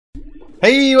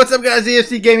Hey, what's up guys,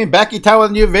 EFC Gaming back in town with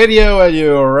a new video, a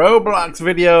new Roblox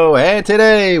video, and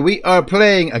today we are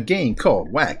playing a game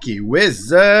called Wacky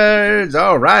Wizards.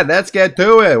 Alright, let's get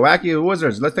to it. Wacky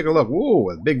Wizards, let's take a look. Whoa,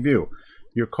 a big view.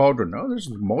 Your cauldron. Oh, there's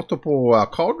multiple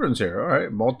cauldrons here.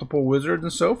 Alright, multiple wizards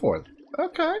and so forth.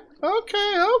 Okay.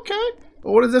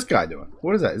 What is this guy doing?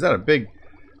 What is that? Is that a big,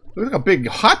 looks like a big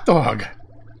hot dog.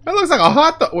 That looks like a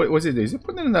hot dog. Wait, what's he doing? Is he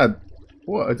putting it in that?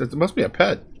 What? It must be a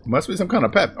pet. Must be some kind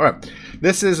of pet. Alright.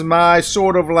 This is my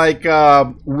sort of like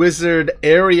wizard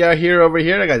area here over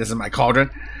here. This is my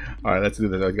cauldron. Alright, let's do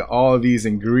this. I got all of these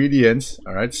ingredients.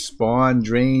 Alright. Spawn,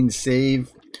 drain,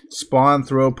 save, spawn,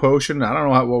 throw, potion. I don't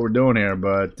know what we're doing here,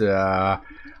 but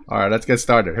alright, let's get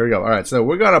started. Here we go. Alright, so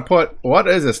we're gonna put, what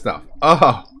is this stuff?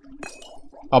 Oh,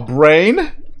 a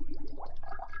brain?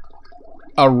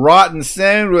 A rotten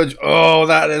sandwich. Oh,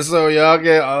 that is so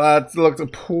yucky. Oh, that looks a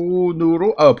pool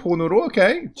noodle. Oh, pool noodle.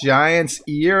 Okay. Giant's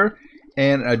ear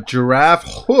and a giraffe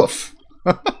hoof.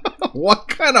 What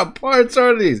kind of parts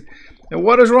are these? And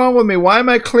what is wrong with me? Why am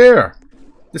I clear?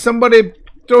 Did somebody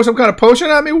throw some kind of potion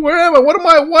at me? Where am I? What am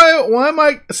I? Why am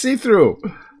I see-through?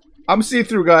 I'm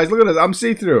see-through, guys. Look at this. I'm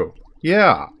see-through.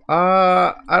 Yeah.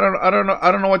 I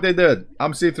don't know what they did.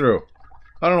 I'm see-through.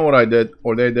 I don't know what I did,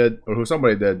 or they did, or who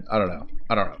somebody did. I don't know.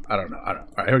 Alright,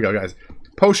 here we go, guys.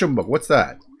 Potion book. What's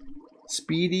that?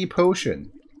 Speedy potion.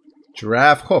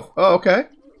 Giraffe hoof. Oh, okay.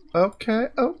 Okay.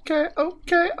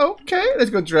 Let's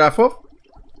go giraffe hoof.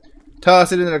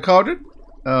 Toss it into the cauldron.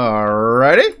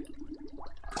 Alrighty.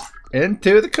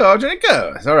 Into the cauldron it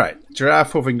goes. Alright.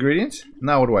 Giraffe hoof ingredients.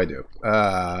 Now what do I do?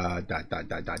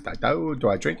 Do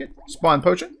I drink it? Spawn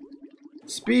potion.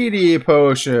 Speedy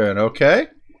potion. Okay.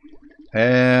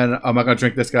 And I'm not gonna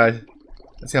drink this, guys.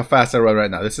 Let's see how fast I run right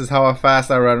now. This is how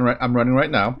fast I'm running right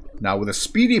now. Now with a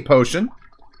speedy potion,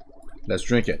 let's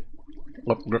drink it.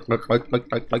 Look.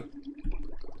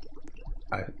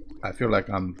 I feel like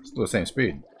I'm still the same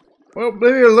speed. Well,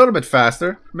 maybe a little bit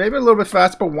faster. Maybe a little bit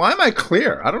faster. But why am I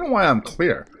clear? I don't know why I'm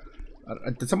clear.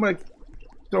 Did somebody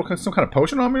throw some kind of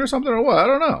potion on me or something, or what? I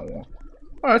don't know.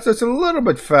 All right, so it's a little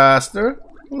bit faster.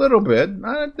 A little bit.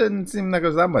 It didn't seem like it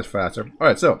was that much faster. All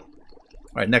right, so.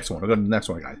 Alright, next one. We'll go to the next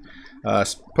one, guys.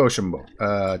 Potion book.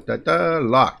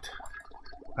 Locked.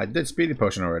 I did speedy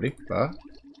potion already.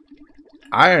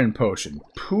 Iron potion.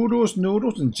 Poodle's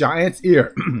noodles and giant's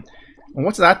ear. And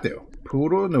what's that do?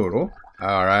 Poodle noodle.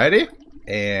 Alrighty.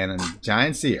 And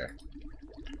giant's ear.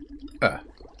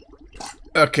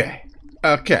 Okay.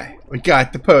 We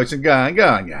got the potion going,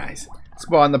 guys.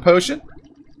 Spawn the potion.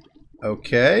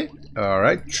 Okay.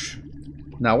 Alright.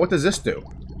 Now, what does this do?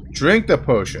 Drink the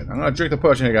potion. I'm gonna drink the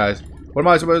potion here, guys. What am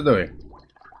I supposed to do here?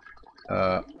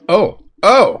 Whoa.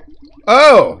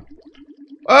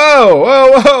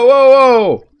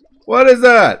 What is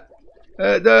that?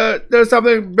 There's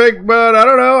something big, but I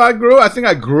don't know. I think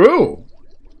I grew.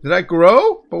 Did I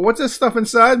grow? But what's this stuff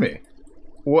inside me?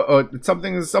 What?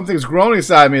 Something's growing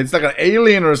inside me. It's like an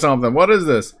alien or something. What is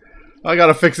this? I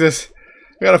gotta fix this.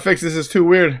 It's too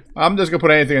weird. I'm just gonna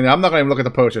put anything in there. I'm not gonna even look at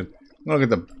the potion. I'm gonna look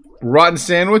at the rotten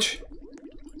sandwich,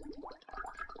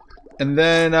 and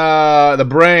then the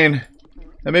brain,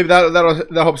 and maybe that'll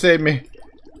help save me. I'm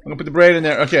gonna put the brain in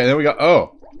there. Okay, there we go.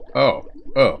 Oh,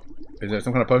 is there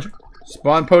some kind of potion?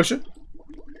 Spawn potion.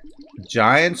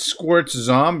 Giant squirts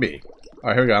zombie. All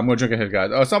right, here we go. I'm gonna drink it here,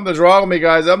 guys. Oh, something's wrong with me,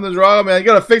 guys. Something's wrong with me. I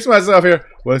gotta fix myself here.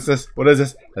 What is this?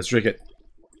 Let's drink it.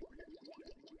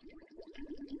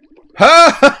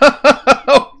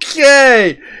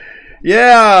 Okay.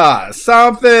 Yeah,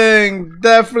 something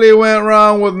definitely went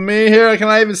wrong with me here. Can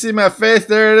I even see my face?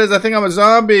 There it is. I think I'm a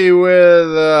zombie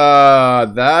with,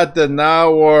 that did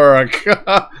not work.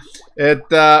 It,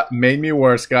 made me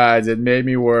worse, guys. It made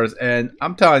me worse. And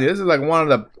I'm telling you, this is like one of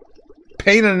the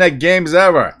pain in the neck games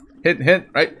ever. Hint,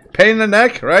 right? Pain in the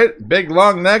neck, right? Big,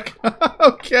 long neck.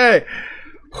 Okay.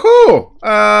 Whew.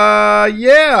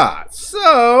 Yeah.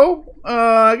 So,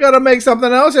 I gotta make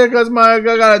something else here because I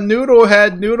got a noodle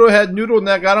neck.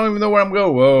 I don't even know where I'm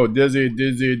going. Whoa, dizzy. All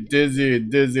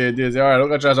right, we're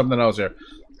gonna try something else here.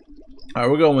 All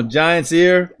right, we're going with giant's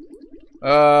ear.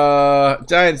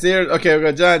 Giant's ears. Okay, we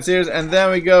got giant's ears, and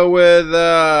then we go with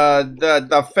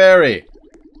the fairy.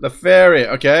 The fairy.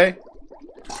 Okay.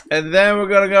 And then we're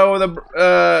gonna go with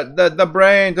the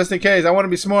brain, just in case. I want to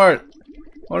be smart.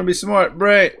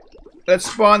 Brain. Let's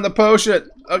spawn the potion.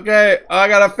 Okay, I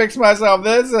gotta fix myself.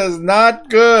 This is not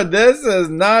good.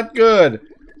 Alright,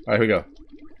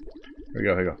 here we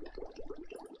go.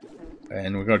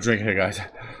 And we're gonna drink it here, guys.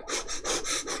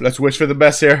 Let's wish for the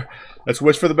best here.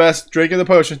 Drinking the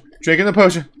potion.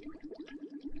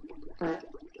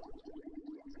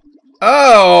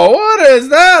 Oh, what is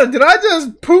that? Did I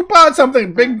just poop out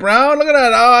something big brown? Look at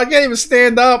that. Oh, I can't even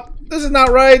stand up. This is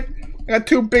not right. I got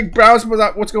two big brown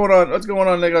spots. What's going on? What's going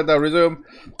on? They got that. Resume.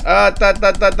 I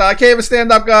can't even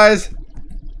stand up, guys.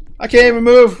 I can't even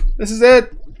move. This is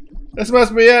it. This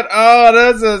must be it. Oh,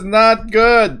 this is not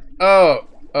good. Oh,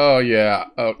 yeah.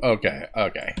 Oh, okay.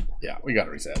 Yeah, we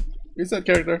gotta reset. Reset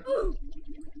character.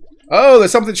 Oh,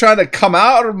 there's something trying to come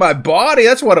out of my body.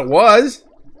 That's what it was.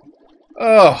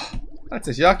 Oh, that's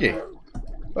just yucky.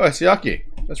 Oh, it's yucky.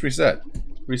 Let's reset.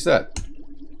 Reset.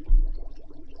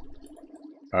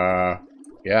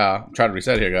 Yeah, I'm trying to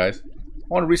reset here, guys. I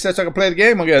want to reset so I can play the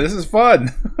game again. This is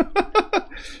fun.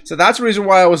 So that's the reason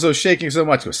why I was so shaking so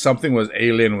much, because something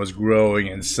alien was growing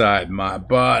inside my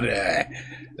body.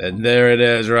 And there it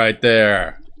is right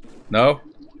there. No?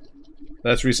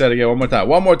 Let's reset again one more time.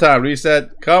 One more time.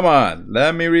 Reset. Come on.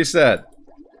 Let me reset.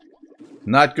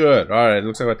 Not good. Alright,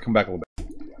 looks like I have to come back a little bit.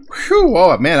 Whew.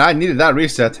 Oh, man, I needed that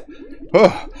reset.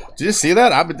 Oh, did you see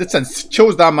that? It sent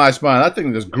chills down my spine. That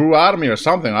thing just grew out of me or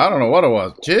something. I don't know what it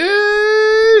was.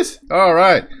 Jeez.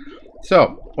 Alright.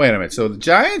 So, wait a minute. So, the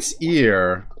giant's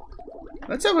ear...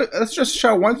 Let's just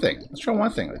show one thing. Let's show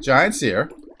one thing. The giant's ear.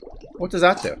 What does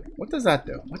that do? What does that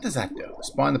do? What does that do?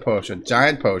 Spawn the potion.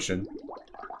 Giant potion.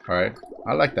 Alright.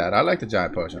 I like that. I like the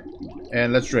giant potion.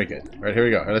 And let's drink it. Alright, here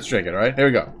we go. Let's drink it, alright? Here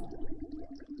we go.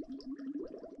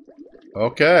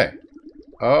 Okay.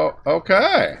 Oh,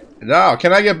 okay. Now,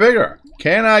 can I get bigger?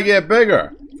 Can I get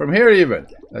bigger? From here even.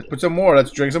 Let's put some more.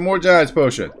 Let's drink some more giant's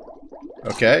potion.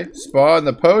 Okay. Spawn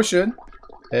the potion.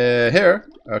 Here.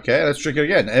 Okay, let's drink it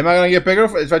again. Am I going to get bigger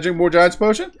if I drink more giant's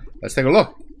potion? Let's take a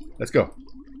look. Let's go.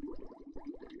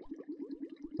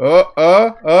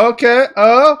 Okay.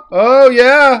 Oh,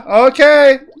 yeah.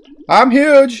 Okay. I'm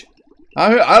huge.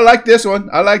 I like this one.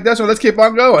 I like this one. Let's keep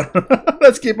on going.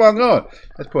 Let's keep on going.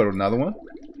 Let's put another one.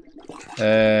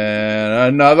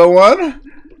 And another one.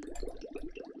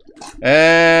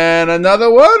 And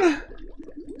another one.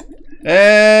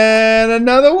 And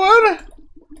another one.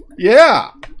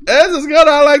 Yeah. This is good.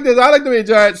 I like this. I like to be a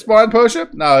giant spawn potion.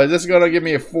 Now, is this going to give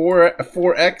me a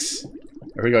 4x?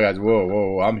 Here we go, guys. Whoa,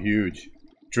 whoa. I'm huge.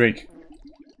 Drink.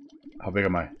 How big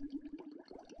am I?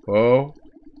 Whoa.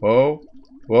 Whoa.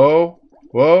 Whoa.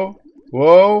 Whoa.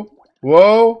 Whoa.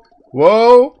 Whoa.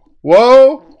 Whoa.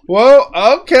 Whoa. Whoa.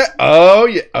 Okay. Oh,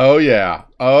 yeah. Oh, yeah.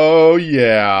 Oh,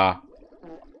 yeah.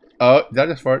 Oh, did I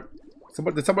just fart?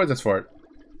 Did somebody just fart?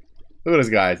 Look at this,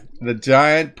 guys. The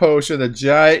giant potion, the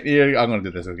giant ear. I'm going to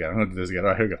do this again. I'm going to do this again.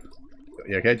 All right, here we go.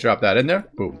 Yeah, okay, drop that in there.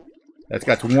 Boom. That's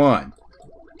got 1,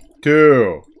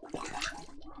 2,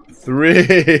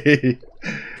 3,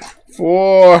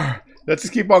 4. Let's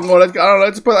just keep on going. I don't know.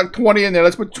 Let's put like 20 in there.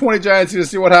 Let's put 20 giants ears to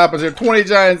see what happens here. 20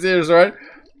 giants ears, all right?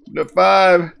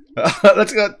 5.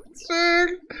 Let's go.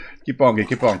 6. Keep on going.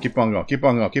 Keep on going. Keep on going. Keep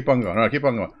on going. All right, keep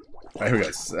on going. All right, here we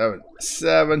go.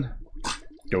 7.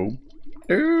 Go.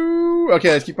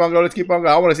 Okay, let's keep on going. Let's keep on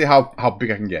going. I want to see how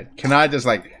big I can get. Can I just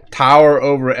like tower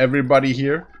over everybody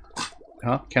here?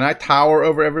 Huh? Can I tower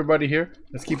over everybody here?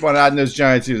 Let's keep on adding those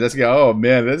giant ears. Let's go. Oh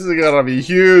man, this is gonna be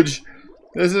huge.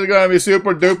 This is gonna be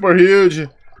super duper huge.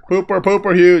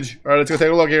 Pooper huge. All right, let's go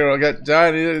take a look here. I got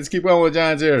giant ears. Let's keep going with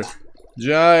giants ear.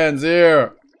 Giants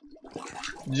ear.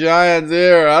 Giants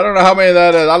ear. I don't know how many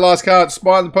that is. I lost count.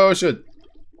 Spawn the potion.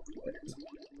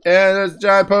 And there's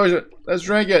giant potion. Let's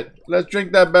drink it. Let's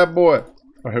drink that bad boy.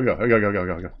 Oh, here we go. Here we go.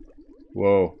 Go.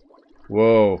 Whoa.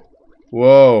 Whoa.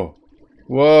 Whoa.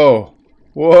 Whoa.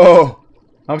 Whoa.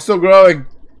 I'm still growing.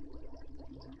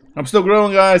 I'm still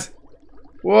growing, guys.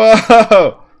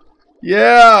 Whoa.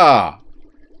 Yeah.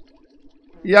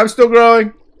 Yeah, I'm still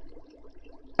growing.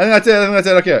 I think that's it. I think that's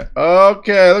it. Okay.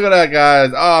 Okay, look at that,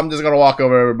 guys. Oh, I'm just going to walk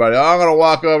over everybody. I'm going to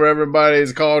walk over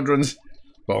everybody's cauldrons.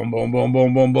 Boom, boom, boom,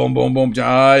 boom, boom, boom, boom, boom.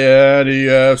 Giant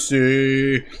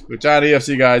EFC. Giant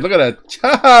EFC, guys. Look at that.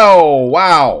 Oh,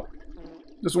 wow.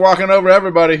 Just walking over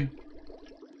everybody.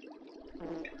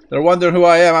 They're wondering who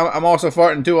I am. I'm also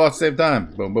farting, too, all at the same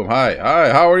time. Boom, boom. Hi.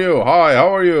 Hi, how are you? Hi,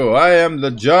 how are you? I am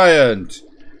the giant.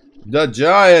 The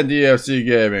giant EFC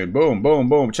Gaming. Boom, boom,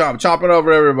 boom. Chomping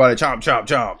over everybody. Chomp, chomp,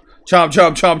 chomp. Chomp,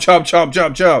 chomp, chomp, chomp, chomp,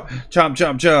 chomp, chomp. Chomp,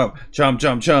 chomp, chomp. Chomp,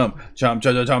 chomp, chomp. Chomp,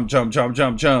 chomp, chomp, chomp, chomp,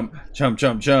 chomp, chomp. Chomp,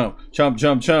 chomp, chomp. Chomp,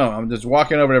 chomp, chomp. I'm just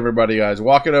walking over everybody, guys.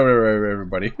 Walking over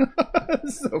everybody.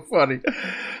 It's so funny.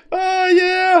 Oh,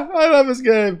 yeah. I love this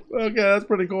game. Okay, that's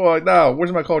pretty cool. Now,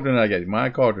 where's my cauldron I get? My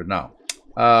cauldron. Now.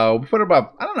 We put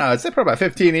about, I don't know, I'd say put about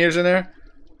 15 years in there.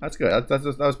 That's good. That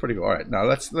was pretty cool. All right, now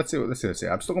let's see. Let's see.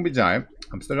 I'm still gonna be giant.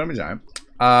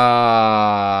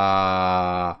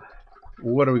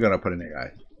 What are we gonna put in there,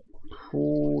 guys?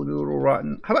 Pool noodle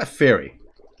rotten. How about fairy?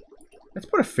 Let's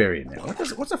put a fairy in there.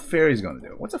 What's a fairy's gonna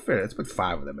do? What's a fairy? Let's put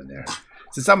 5 of them in there.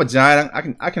 Since I'm a giant,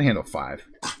 I can handle 5,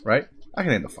 right? I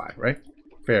can handle 5, right?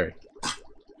 Fairy.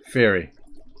 Fairy.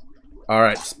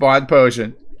 Alright, spawn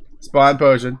potion. Spawn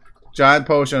potion. Giant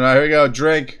potion. Alright, here we go.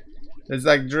 Drink. It's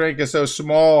like drink is so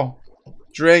small.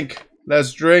 Drink.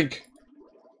 Let's drink.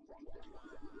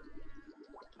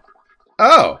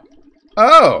 Oh.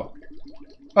 Oh.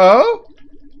 Oh?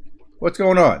 What's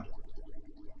going on?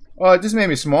 Oh, it just made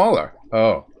me smaller.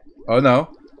 Oh. Oh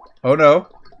no. Oh no.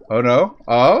 Oh no.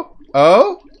 Oh.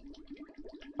 Oh.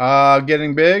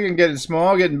 Getting big and getting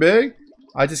small, getting big.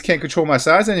 I just can't control my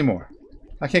size anymore.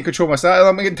 I can't control my size.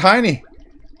 I'm getting tiny.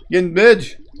 Getting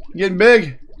big. Getting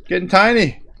big. Getting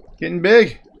tiny. Getting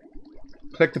big.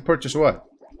 Click to purchase what?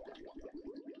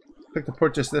 Click to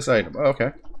purchase this item. Oh,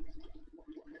 okay.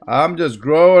 I'm just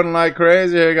growing like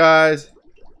crazy here, guys.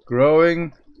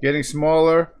 Growing, getting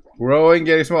smaller, growing,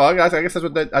 getting smaller. I guess that's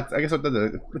what that. I guess what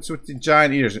that. Let's put the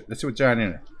giant eaters. Let's put giant in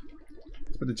there.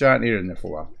 Let's put the giant eater in there for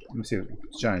a while. Let me see what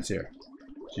giants here.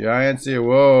 Giants here.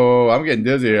 Whoa! I'm getting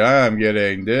dizzy here. I'm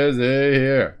getting dizzy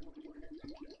here.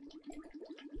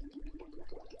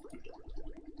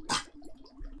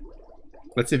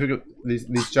 Let's see if we can,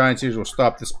 these giants here will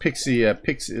stop this the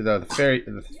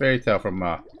fairy tale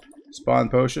from spawn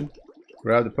potion.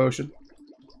 Grab the potion.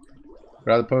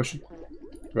 Grab the potion.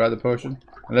 Grab the potion.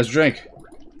 And let's drink.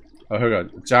 Oh, here we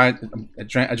go. Giant. I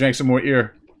drank some more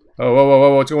ear. Oh, whoa, whoa,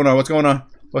 whoa, what's going on? What's going on?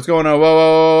 What's going on? Whoa, whoa,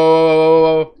 whoa, whoa, whoa,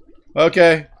 whoa, whoa.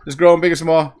 Okay, just growing big and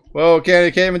small. Whoa,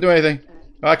 can't even do anything.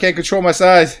 I can't control my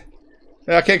size.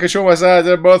 I can't control my size.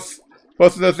 They're both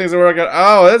of the things are working.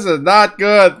 Oh, this is not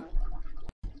good.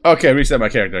 Okay, reset my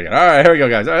character again. All right, here we go,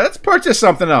 guys. All right, let's purchase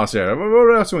something else here.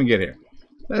 What else can we get here?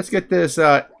 Let's get this.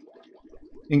 Find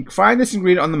this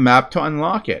ingredient on the map to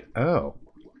unlock it. Oh,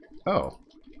 oh.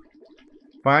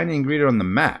 Find the ingredient on the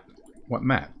map. What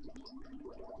map?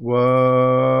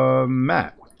 What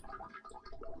map?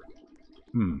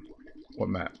 What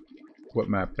map? What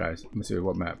map, guys? Let me see.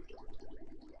 What map?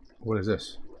 What is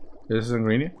this? Is this an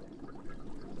ingredient?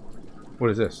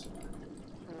 What is this?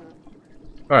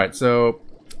 All right, so.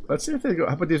 Let's see if they go.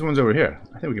 How about these ones over here?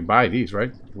 I think we can buy these,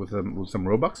 right? With some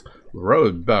Robux?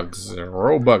 Robux.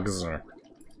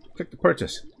 Click to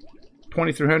purchase.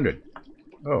 2,300.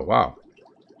 Oh, wow.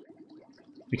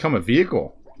 Become a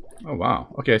vehicle. Oh,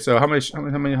 wow. Okay, so how many, shop.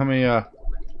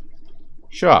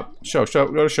 Go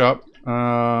to shop.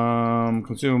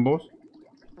 Consumables.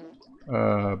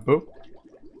 Boop.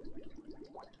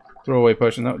 Throwaway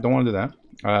potion. No, don't want to do that.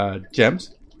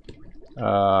 Gems.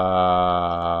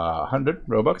 100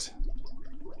 Robux.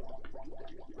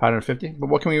 550. But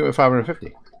what can we get with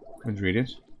 550?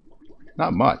 Ingredients.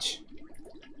 Not much.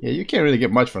 Yeah, you can't really get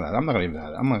much from that. I'm not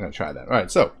gonna try that. All right,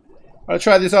 so I'll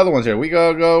try these other ones here. We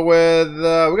gotta go with.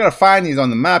 We gotta find these on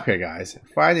the map here, guys.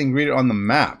 Find the ingredient on the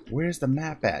map. Where's the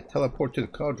map at? Teleport to the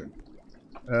cauldron.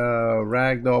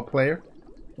 Ragdoll player.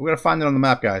 We gotta find it on the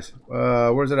map, guys.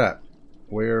 Where's it at?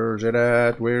 Where's it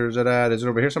at? Where's it at? Is it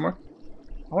over here somewhere?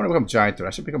 I want to become giant though. I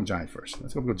should become giant first.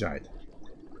 Let's go giant.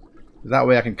 That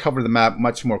way I can cover the map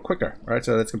much more quicker. Alright,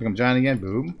 so let's go become giant again.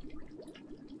 Boom.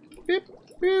 Beep.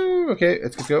 Boo. Okay,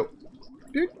 let's go.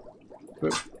 Beep.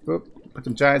 Boop. Boop. Put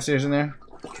some giant stairs in there.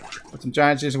 Put some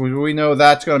giant stairs. We know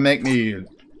that's going to make me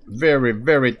very,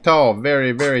 very tall.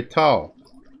 Very, very tall.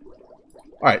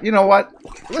 Alright, you know what?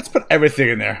 Let's put everything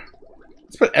in there.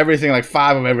 Let's put everything, like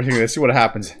 5 of everything in there. See what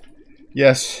happens.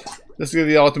 Yes. This is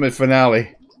the ultimate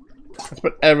finale. Let's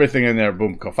put everything in there.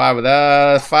 Boom. 5 of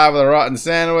that. 5 of the rotten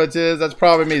sandwiches. That's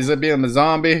probably me being a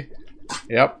zombie.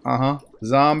 Yep.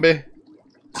 Zombie.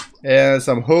 And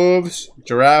some hooves.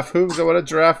 Giraffe hooves. Is that what a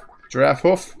giraffe? Giraffe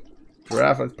hoof.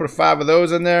 Giraffe. Let's put 5 of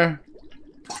those in there.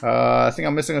 I think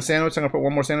I'm missing a sandwich. I'm gonna put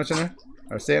one more sandwich in there.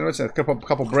 Or sandwich. A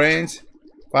couple brains.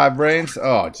 5 brains.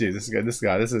 Oh, geez. This is good.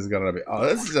 This is gonna be. Oh,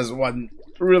 this is just one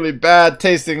really bad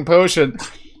tasting potion.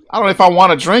 I don't know if I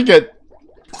want to drink it.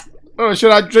 Oh,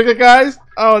 should I drink it, guys?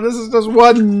 Oh, this is just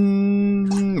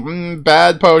one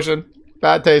bad potion.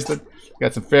 Bad tasting.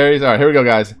 Got some fairies. All right, here we go,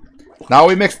 guys. Now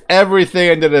we mix everything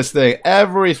into this thing.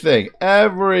 Everything.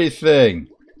 Everything.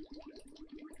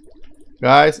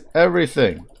 Guys,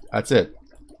 everything. That's it.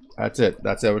 That's it.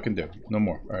 That's it we can do. No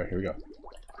more. All right, here we go.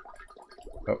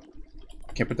 Oh.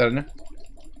 Can't put that in there?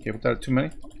 Can't put that too many?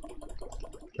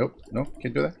 Nope. No,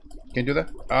 can't do that. Can't do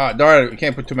that? Ah, darn it. We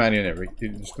can't put too many in there. You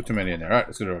just put too many in there. Alright,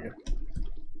 let's do it again.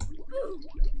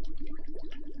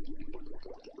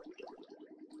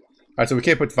 Alright, so we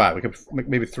can't put 5. We can put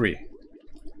maybe 3.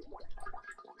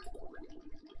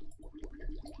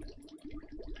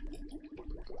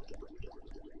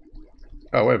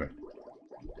 Oh, wait a minute.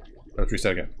 Let's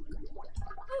reset again.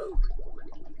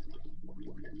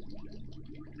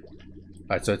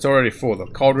 Alright, so it's already full. The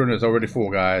cauldron is already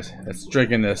full, guys. Let's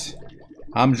drinking this.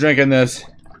 I'm drinking this.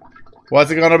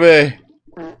 What's it gonna be?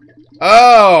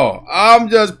 Oh, I'm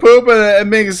just pooping it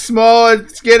and being small and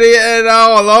skinny and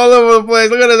all over the place.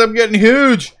 Look at this, I'm getting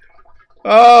huge.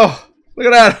 Oh, look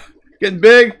at that. Getting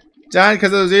big, giant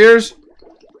because of those ears.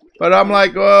 But I'm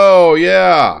like, oh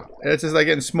yeah. It's just like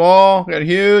getting small, getting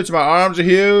huge. My arms are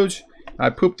huge. I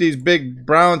poop these big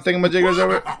brown thingamajiggers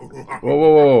over it. Whoa,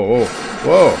 whoa, whoa, whoa,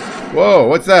 whoa, whoa.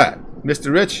 What's that?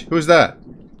 Mr. Rich? Who's that?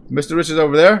 Mr. Rich is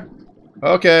over there?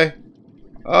 Okay.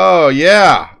 Oh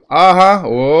yeah. Uh-huh.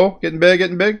 Whoa. Getting big,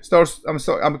 getting big.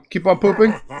 I'm keep on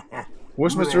pooping.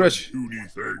 Where's Mr. Rich?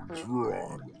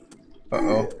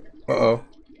 Uh-oh. Uh-oh.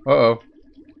 Uh-oh.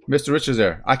 Mr. Rich is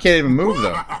there. I can't even move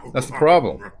though. That's the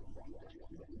problem.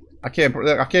 I can't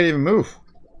even move.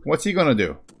 What's he gonna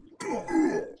do?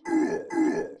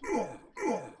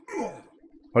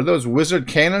 Are those wizard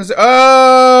cannons?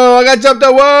 Oh, I got jumped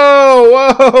up. Whoa,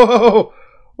 whoa,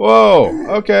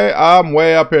 whoa. Okay, I'm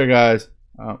way up here, guys.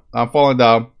 I'm falling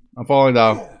down. I'm falling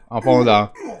down. I'm falling down.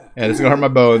 And it's gonna hurt my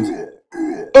bones.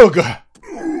 Oh god.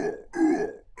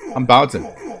 I'm bouncing.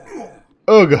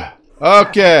 Oh god.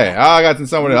 Okay, I got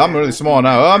somewhere. I'm really small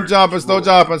now. I'm jumping, still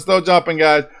jumping,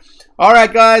 guys.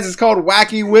 Alright, guys, it's called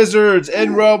Wacky Wizards in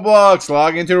Roblox.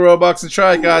 Log into Roblox and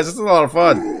try it, guys. It's a lot of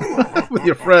fun with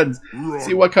your friends.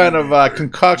 See what kind of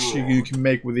concoction you can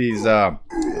make with these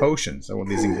potions and with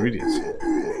these ingredients.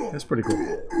 That's pretty cool.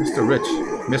 Mr. Rich.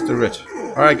 Mr. Rich.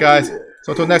 Alright, guys.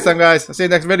 So until next time, guys. I'll see you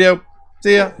next video.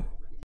 See ya.